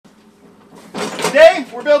Today,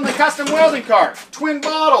 we're building a custom welding cart. Twin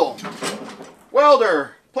bottle,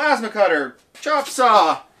 welder, plasma cutter, chop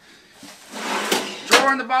saw,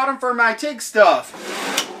 drawer in the bottom for my TIG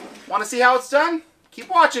stuff. Want to see how it's done? Keep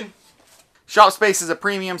watching. Shop space is a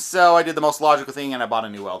premium, so I did the most logical thing and I bought a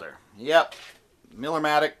new welder. Yep, Miller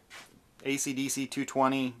Multimatic, AC/DC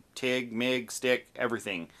 220, TIG, MIG, stick,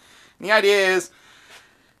 everything. And the idea is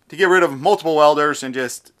to get rid of multiple welders and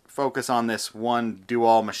just focus on this one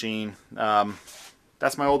do-all machine.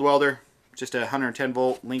 That's my old welder, just a 110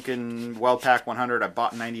 volt Lincoln WeldPak 100 I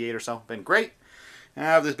bought in 98 or so. Been great. And I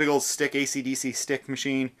have this big old stick, AC/DC stick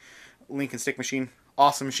machine, Lincoln stick machine.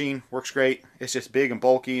 Awesome machine, works great. It's just big and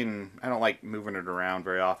bulky and I don't like moving it around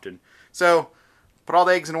very often. So put all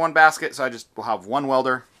the eggs in one basket, so I just will have one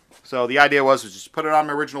welder. So the idea was just put it on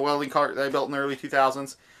my original welding cart that I built in the early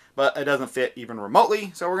 2000s, but it doesn't fit even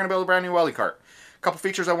remotely, so we're going to build a brand new welding cart. A couple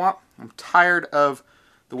features I want. I'm tired of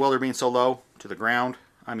the welder being so low to the ground.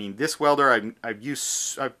 I mean, this welder,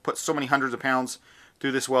 I've put so many hundreds of pounds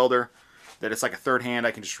through this welder that it's like a third hand.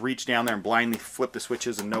 I can just reach down there and blindly flip the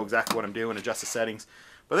switches and know exactly what I'm doing, adjust the settings.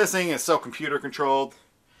 But this thing is so computer controlled.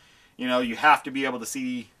 You know, you have to be able to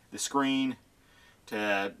see the screen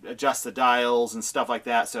to adjust the dials and stuff like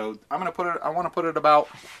that. So I want to put it about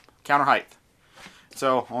counter height.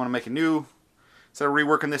 So I want to make a new, instead of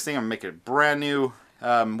reworking this thing, I'm going to make a brand new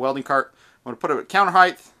welding cart. I'm going to put it at counter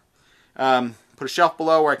height, put a shelf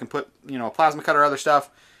below where I can put, you know, a plasma cutter or other stuff,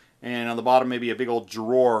 and on the bottom maybe a big old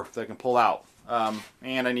drawer that I can pull out.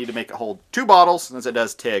 And I need to make it hold 2 bottles since it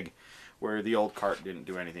does TIG, where the old cart didn't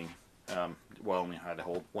do anything. Well, only had to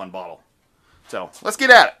hold 1 bottle. So let's get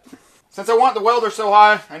at it. Since I want the welder so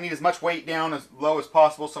high, I need as much weight down as low as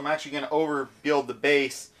possible, so I'm actually going to overbuild the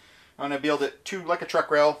base. I'm going to build it like a truck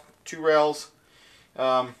rail, 2 rails.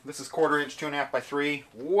 This is 1/4 inch, 2.5 by 3,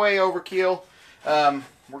 way overkill.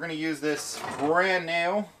 We're going to use this brand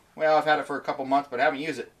new. Well, I've had it for a couple months, but I haven't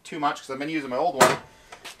used it too much because I've been using my old one.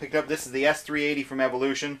 Picked up, this is the S380 from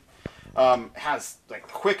Evolution. It has like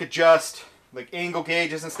quick adjust, like angle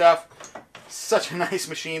gauges and stuff. Such a nice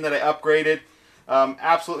machine that I upgraded.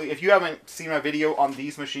 Absolutely, if you haven't seen my video on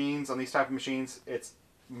these machines, on these type of machines, it's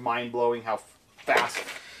mind-blowing how fast,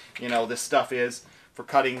 you know, this stuff is for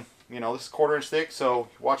cutting. You know, this is 1/4 inch thick, so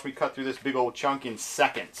watch me cut through this big old chunk in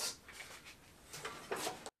seconds.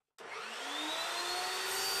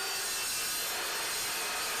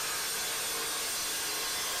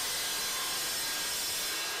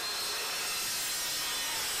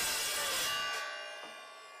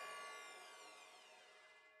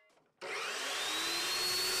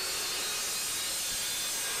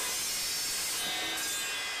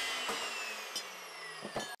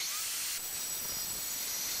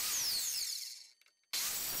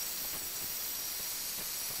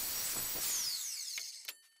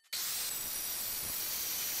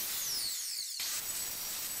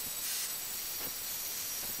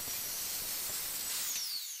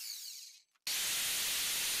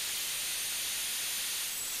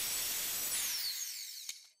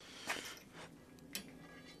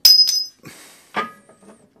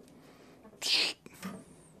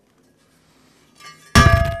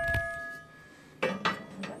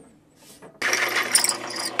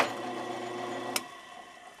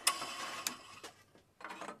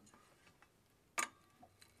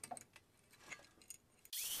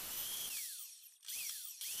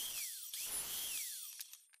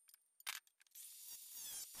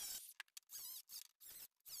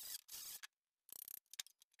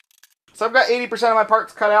 So I've got 80% of my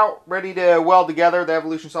parts cut out, ready to weld together. The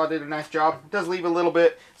Evolution saw did a nice job. It does leave a little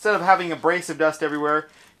bit. Instead of having abrasive dust everywhere,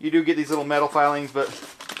 you do get these little metal filings, but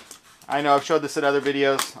I know I've showed this in other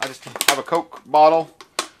videos. I just have a Coke bottle,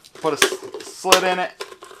 put a slit in it,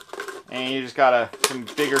 and you just got some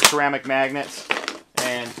bigger ceramic magnets,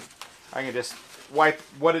 and I can just wipe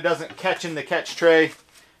what it doesn't catch in the catch tray.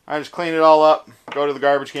 I just clean it all up, go to the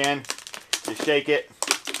garbage can, just shake it,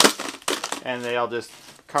 and they'll just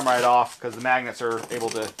come right off because the magnets are able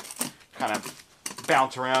to kind of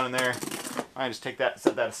bounce around in there. I just take that,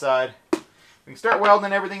 set that aside. We can start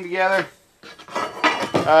welding everything together.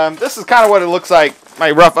 This is kind of what it looks like,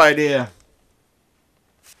 my rough idea.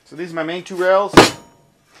 So these are my main 2 rails.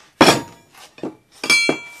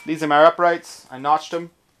 These are my uprights. I notched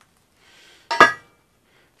them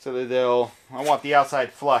so that I want the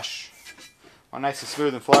outside flush. I want nice and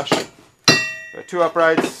smooth and flush. Got 2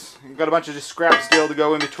 uprights. I've got a bunch of just scrap steel to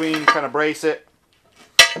go in between, kind of brace it.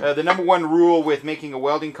 The #1 rule with making a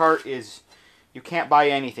welding cart is you can't buy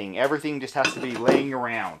anything. Everything just has to be laying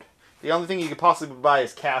around. The only thing you could possibly buy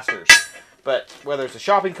is casters. But whether it's a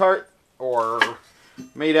shopping cart or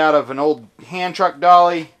made out of an old hand truck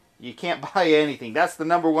dolly, You can't buy anything. That's the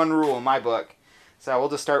 #1 rule in my book. So we'll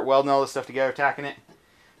just start welding all this stuff together, tacking it,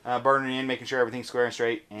 burning it in, making sure everything's square and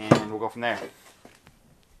straight, and we'll go from there.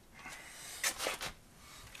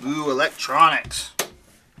 Ooh, electronics.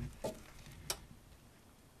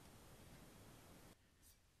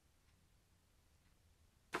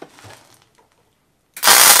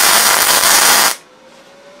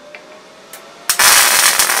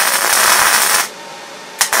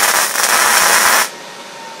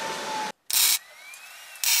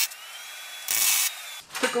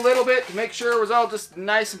 Took a little bit to make sure it was all just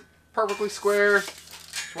nice and perfectly square.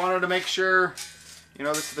 Just wanted to make sure, you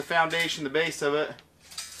know, this is the foundation, the base of it.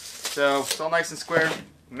 So it's all nice and square.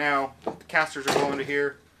 Now the casters are going to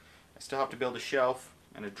here. I still have to build a shelf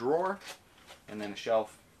and a drawer, and then a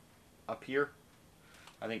shelf up here.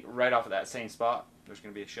 I think right off of that same spot, there's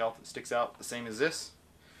going to be a shelf that sticks out the same as this.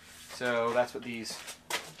 So that's what these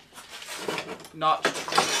notch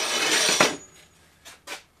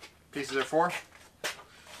pieces are for.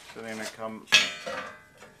 So they're going to come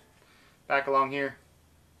back along here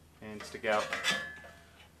and stick out.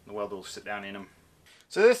 The welder will sit down in them.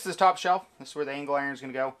 So this is the top shelf. This is where the angle iron is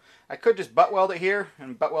going to go. I could just butt weld it here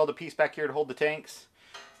and butt weld a piece back here to hold the tanks.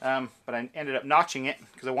 But I ended up notching it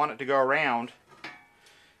because I want it to go around.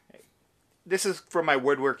 This is from my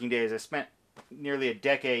woodworking days. I spent nearly a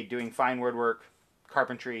decade doing fine woodwork,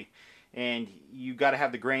 carpentry, and you got to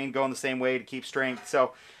have the grain going the same way to keep strength.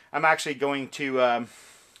 So I'm actually going to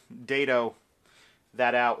dado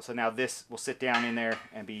that out, so now this will sit down in there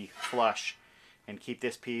and be flush and keep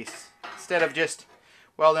this piece, instead of just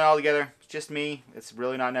welding it all together. It's just me, it's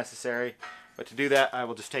really not necessary, but to do that I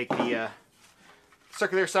will just take the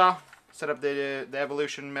circular saw, set up the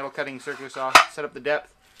Evolution metal cutting circular saw, set up the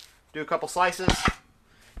depth, do a couple slices,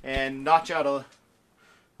 and notch out a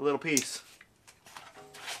little piece.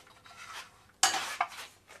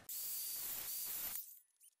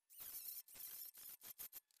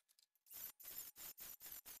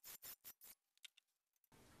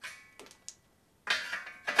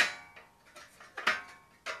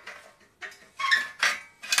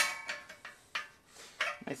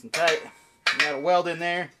 Nice and tight. You got a weld in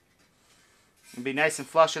there. It'll be nice and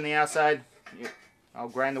flush on the outside. I'll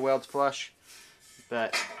grind the welds flush,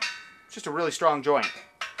 but it's just a really strong joint.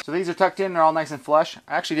 So these are tucked in, they're all nice and flush.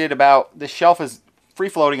 I actually did about, this shelf is free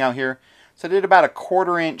floating out here, so I did about a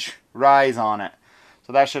 1/4 inch rise on it.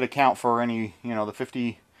 So that should account for any, you know, the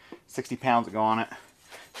 50, 60 pounds that go on it.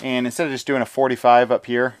 And instead of just doing a 45 up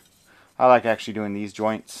here, I like actually doing these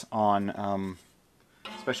joints on,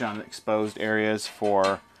 especially on exposed areas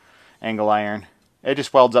for angle iron. It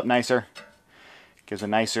just welds up nicer. Gives a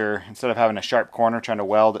nicer, instead of having a sharp corner trying to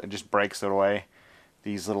weld, it just breaks it away.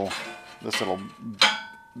 This little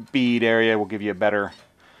bead area will give you a better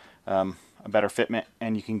fitment,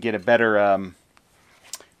 and you can get a better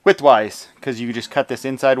widthwise, because you just cut this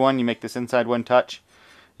inside one, you make this inside one touch.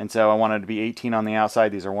 And so I wanted it to be 18 on the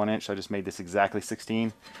outside. These are 1 inch, so I just made this exactly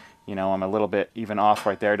 16. You know, I'm a little bit even off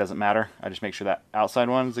right there, it doesn't matter. I just make sure that outside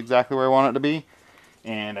one is exactly where I want it to be,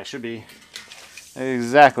 and I should be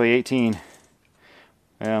exactly 18.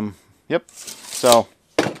 Yep, so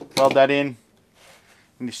weld that in.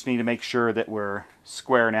 We just need to make sure that we're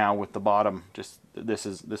square now with the bottom. Just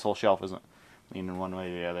this whole shelf isn't leaning one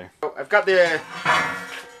way or the other. So I've got the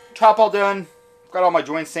top all done. Got all my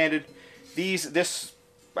joints sanded. This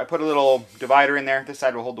I put a little divider in there. This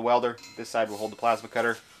side will hold the welder. This side will hold the plasma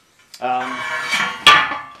cutter. Down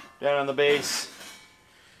on the base,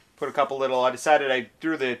 put a couple little. I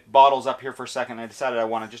threw the bottles up here for a second. I decided I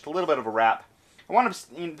wanted just a little bit of a wrap. I want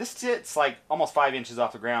to, you know, this sits like almost 5 inches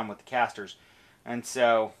off the ground with the casters, and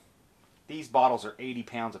so these bottles are 80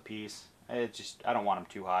 pounds a piece. I don't want them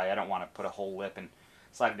too high. I don't want to put a whole lip and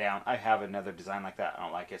slide it down. I have another design like that. I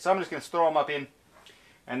don't like it, so I'm just going to throw them up in,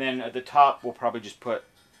 and then at the top we'll probably just put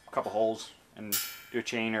a couple holes and do a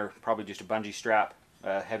chain, or probably just a bungee strap,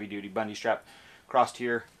 heavy duty bungee strap across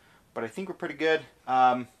here. But I think we're pretty good.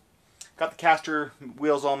 Got the caster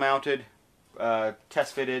wheels all mounted,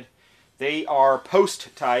 test fitted. They are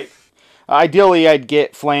post type. Ideally I'd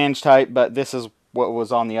get flange type, but this is what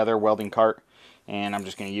was on the other welding cart, and I'm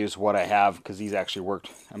just going to use what I have because these actually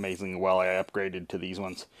worked amazingly well. I upgraded to these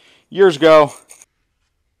ones years ago.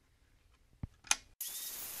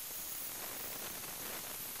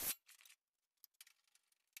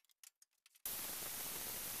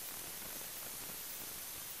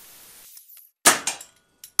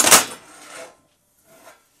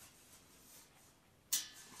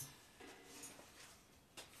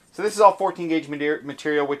 So this is all 14 gauge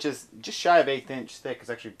material, which is just shy of 1/8 inch thick.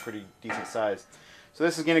 It's actually pretty decent size. So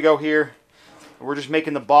this is going to go here. We're just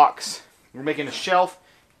making the box. We're making a shelf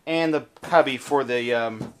and the cubby for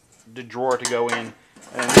the drawer to go in.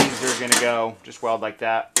 And these are going to go just weld like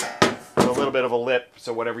that. With a little bit of a lip,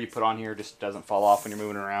 so whatever you put on here just doesn't fall off when you're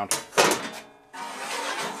moving around.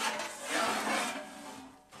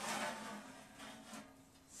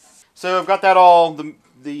 So I've got that all,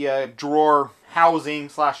 the drawer housing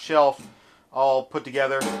slash shelf all put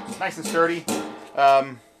together. It's nice and sturdy.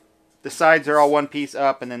 The sides are all one piece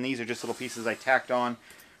up, and then these are just little pieces I tacked on.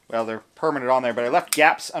 Well, they're permanent on there, but I left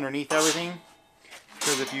gaps underneath everything.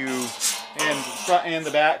 Because if you, and the front and the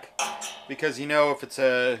back, because you know if it's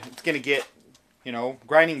going to get, you know,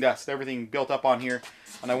 grinding dust, everything built up on here,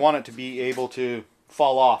 and I want it to be able to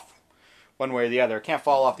fall off one way or the other. It can't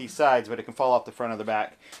fall off these sides, but it can fall off the front or the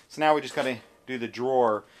back. So now we just got to do the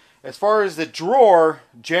drawer. As far as the drawer,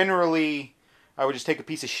 generally I would just take a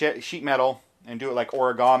piece of sheet metal and do it like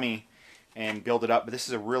origami and build it up. But this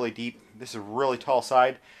is a really deep, this is a really tall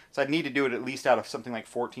side, so I'd need to do it at least out of something like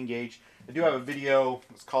 14 gauge. I do have a video,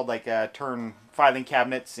 it's called like turn filing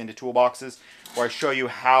cabinets into toolboxes, where I show you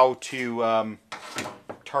how to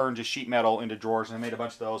turn just sheet metal into drawers, and I made a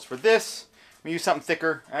bunch of those. For this, I'm gonna use something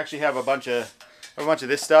thicker. I actually have a bunch of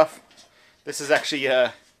this stuff. This is actually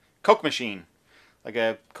a Coke machine, like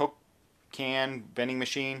a Coke can vending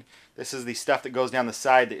machine. This is the stuff that goes down the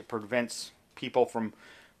side that prevents people from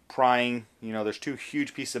prying. You know, there's two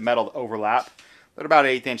huge pieces of metal that overlap. They're about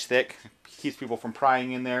 1/8 inch thick. Keeps people from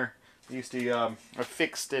prying in there. I used to I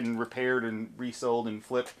fixed and repaired and resold and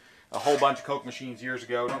flipped a whole bunch of Coke machines years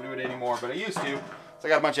ago. Don't do it anymore, but I used to. So I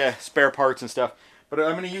got a bunch of spare parts and stuff. But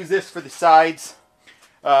I'm going to use this for the sides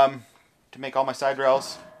to make all my side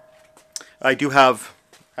rails. I do have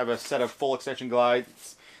a set of full extension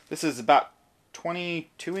glides. This is about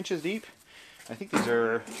 22 inches deep. I think these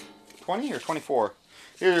are 20 or 24.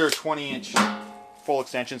 These are 20-inch full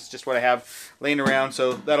extensions, just what I have laying around,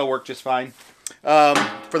 so that'll work just fine.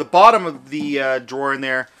 For the bottom of the drawer in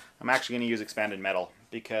there, I'm actually going to use expanded metal,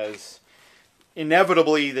 because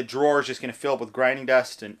inevitably the drawer is just going to fill up with grinding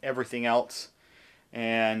dust and everything else,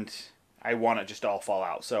 and I want it just to all fall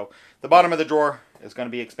out. So the bottom of the drawer is going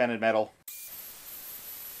to be expanded metal.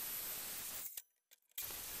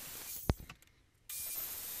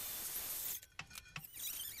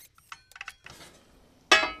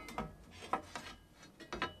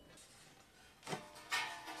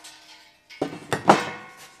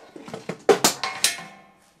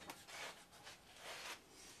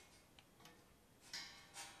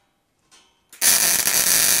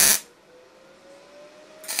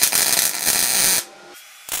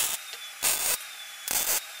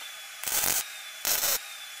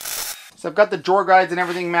 So I've got the drawer guides and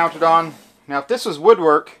everything mounted on. Now if this was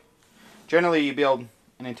woodwork, generally you build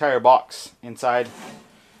an entire box inside,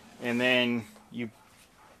 and then you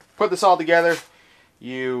put this all together,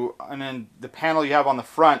 and then the panel you have on the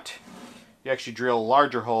front, you actually drill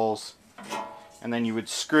larger holes, and then you would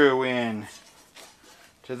screw in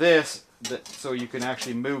to this, so you can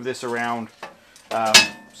actually move this around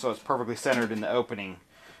so it's perfectly centered in the opening.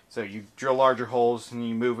 So you drill larger holes and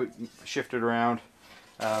you move it, shift it around.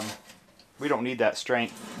 We don't need that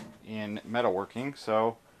strength in metalworking,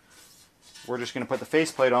 so we're just going to put the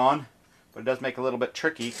faceplate on, but it does make it a little bit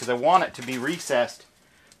tricky because I want it to be recessed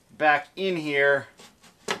back in here,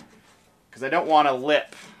 because I don't want a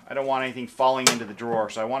lip. I don't want anything falling into the drawer,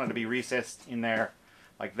 so I want it to be recessed in there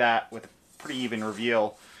like that with a pretty even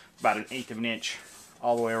reveal, about 1/8 of an inch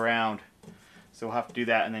all the way around. So we'll have to do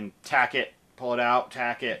that and then tack it, pull it out,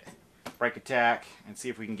 tack it, break a tack, and see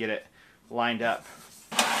if we can get it lined up.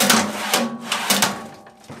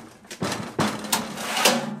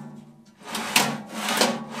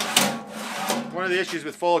 One of the issues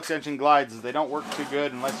with full extension glides is they don't work too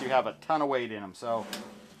good unless you have a ton of weight in them. So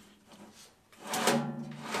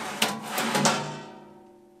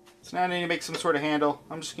now I need to make some sort of handle.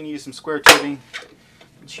 I'm just going to use some square tubing.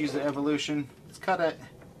 Let's use the Evolution. It's cut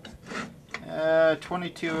at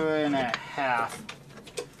 22 and a half.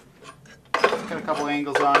 Got a couple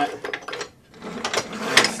angles on it.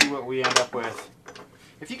 Let's see what we end up with.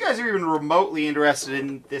 If you guys are even remotely interested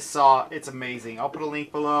in this saw, it's amazing. I'll put a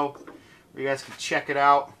link below where you guys can check it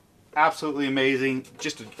out. Absolutely amazing.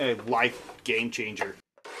 Just a life game changer.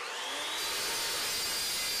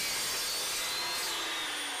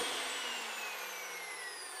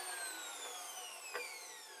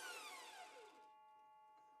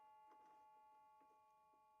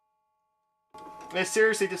 It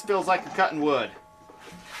seriously just feels like you're cutting wood.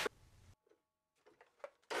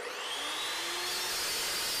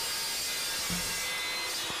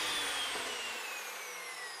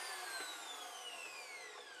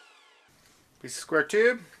 Piece of square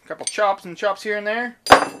tube, a couple chops and chops here and there.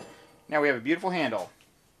 Now we have a beautiful handle.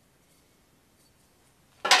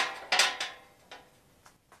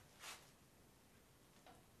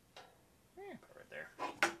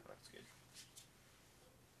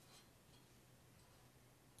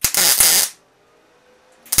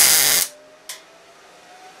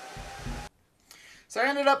 So I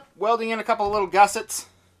ended up welding in a couple of little gussets,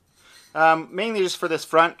 mainly just for this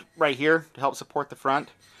front right here to help support the front.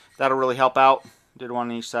 That'll really help out. Did one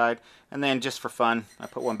on each side. And then just for fun, I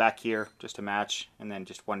put one back here just to match, and then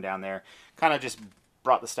just one down there. Kind of just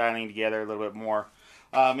brought the styling together a little bit more.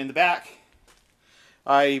 In the back,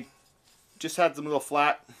 I just had some little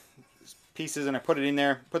flat pieces and I put it in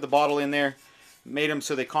there, put the bottle in there, made them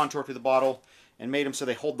so they contour to the bottle, and made them so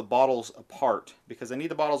they hold the bottles apart, because I need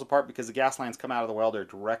the bottles apart because the gas lines come out of the welder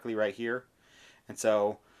directly right here, and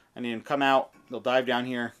so I need them to come out, they'll dive down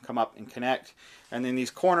here, come up and connect. And then these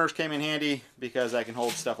corners came in handy because I can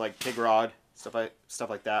hold stuff like pig rod, stuff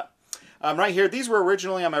like that. Right here, these were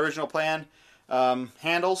originally on my original plan,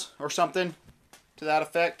 handles or something to that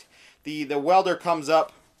effect. The welder comes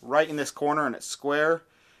up right in this corner and it's square,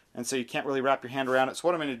 and so you can't really wrap your hand around it. So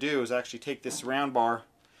what I'm going to do is actually take this round bar,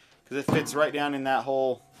 because it fits right down in that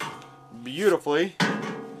hole beautifully.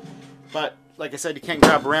 But like I said, you can't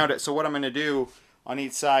grab around it. So what I'm going to do on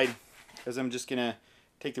each side is I'm just going to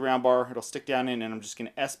take the round bar, it'll stick down in, and I'm just going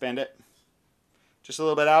to S-bend it just a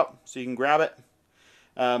little bit out so you can grab it.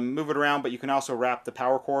 Move it around, but you can also wrap the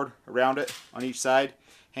power cord around it on each side.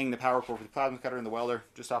 Hang the power cord with the plasma cutter and the welder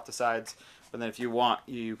just off the sides. But then if you want,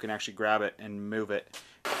 you can actually grab it and move it.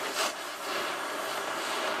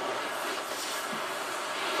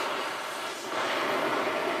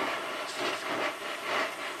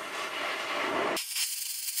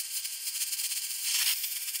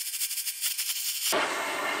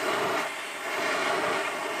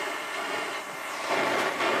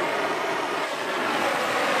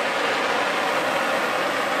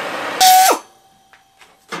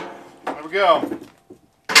 There we go.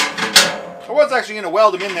 I was actually going to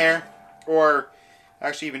weld them in there, or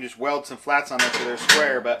actually even just weld some flats on there so they're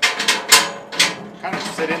square, but kind of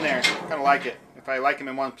sit in there. Kind of like it. If I like them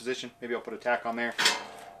in one position, maybe I'll put a tack on there.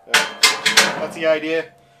 But that's the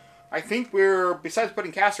idea. I think we're, besides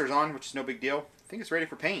putting casters on, which is no big deal, I think it's ready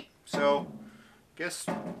for paint. So, I guess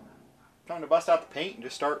time to bust out the paint and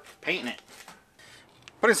just start painting it.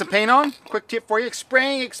 Putting some paint on, quick tip for you,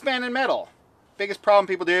 spraying expanded metal. Biggest problem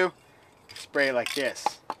people do, spray it like this.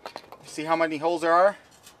 See how many holes there are?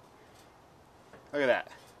 Look at that.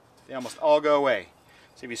 They almost all go away.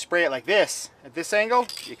 So if you spray it like this, at this angle,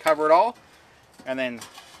 you cover it all. And then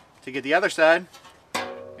to get the other side,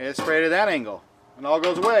 you spray it at that angle. And it all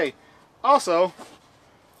goes away. Also,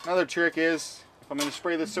 another trick is, if I'm going to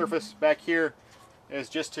spray the surface back here, is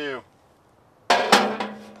just to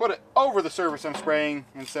put it over the surface I'm spraying.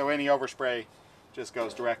 And so any overspray just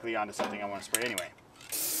goes directly onto something I want to spray anyway.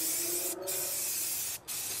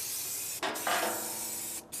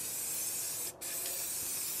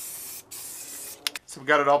 So we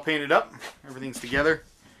got it all painted up, everything's together,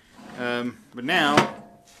 but now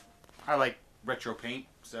I like retro paint,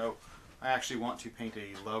 so I actually want to paint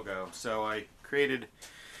a logo. So I created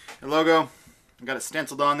a logo, I got it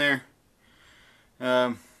stenciled on there,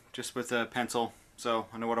 just with a pencil, so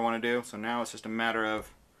I know what I want to do. So now it's just a matter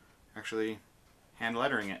of actually hand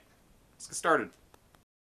lettering it. Let's get started.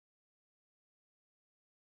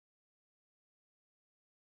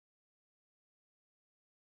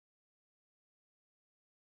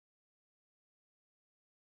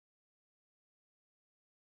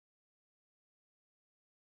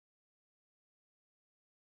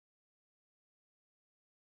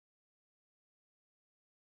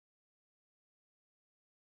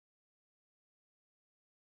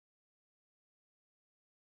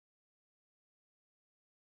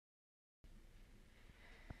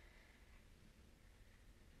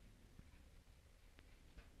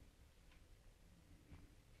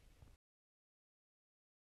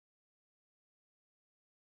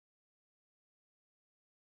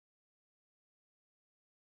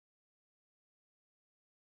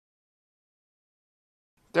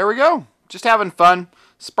 There we go. Just having fun.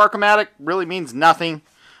 Sparkomatic really means nothing.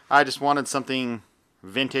 I just wanted something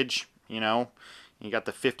vintage, you know. You got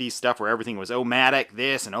the 50s stuff where everything was O-matic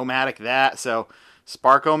this and O-matic that. So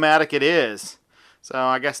Sparkomatic it is. So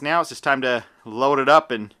I guess now it's just time to load it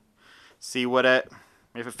up and see what if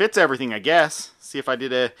it fits everything, I guess. See if I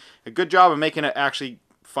did a good job of making it actually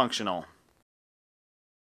functional.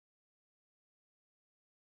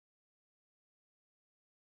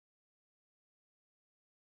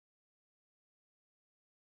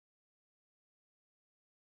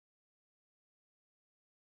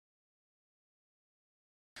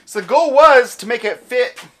 So the goal was to make it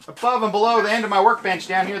fit above and below the end of my workbench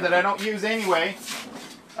down here that I don't use anyway.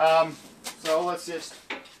 So let's just...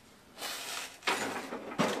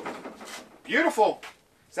 Beautiful!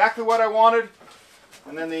 Exactly what I wanted.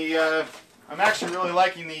 And then I'm actually really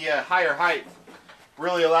liking the higher height.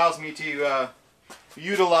 Really allows me to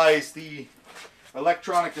utilize the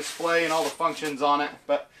electronic display and all the functions on it.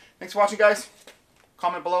 But thanks for watching, guys.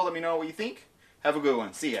 Comment below, let me know what you think. Have a good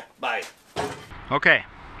one. See ya. Bye. Okay,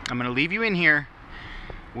 I'm gonna leave you in here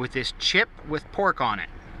with this chip with pork on it.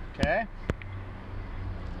 Okay?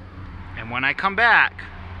 And when I come back,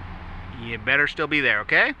 you better still be there,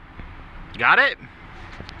 okay? Got it?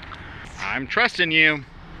 I'm trusting you.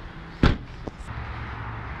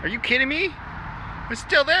 Are you kidding me? It's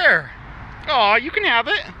still there. Oh, you can have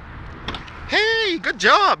it. Hey, good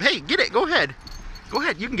job. Hey, get it. Go ahead. Go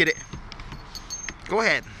ahead. You can get it. Go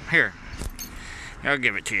ahead. Here. I'll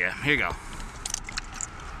give it to you. Here you go.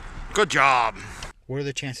 Good job. What are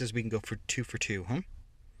the chances we can go for 2 for 2, huh?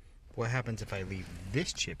 What happens if I leave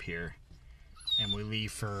this chip here and we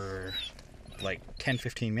leave for like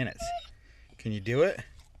 10-15 minutes? Can you do it?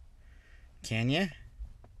 Can you?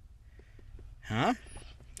 Huh?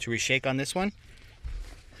 Should we shake on this one?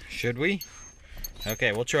 Should we?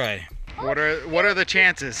 Okay, we'll try. What are the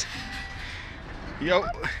chances? Yo.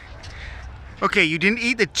 Okay, you didn't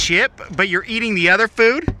eat the chip, but you're eating the other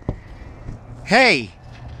food? Hey.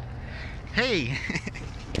 Hey.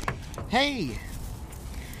 Hey.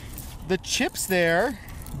 The chip's there,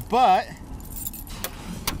 but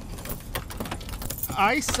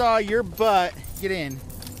I saw your butt. Get in.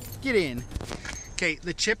 Get in. Okay,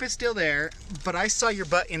 the chip is still there, but I saw your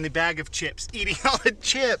butt in the bag of chips, eating all the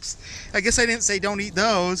chips. I guess I didn't say don't eat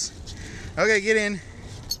those. Okay, get in.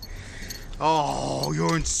 Oh,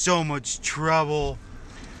 you're in so much trouble.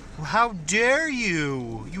 How dare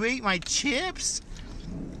you? You ate my chips?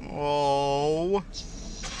 Oh.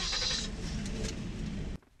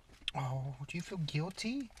 Oh, do you feel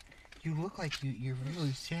guilty? You look like you're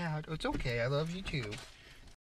really sad. It's okay, I love you too.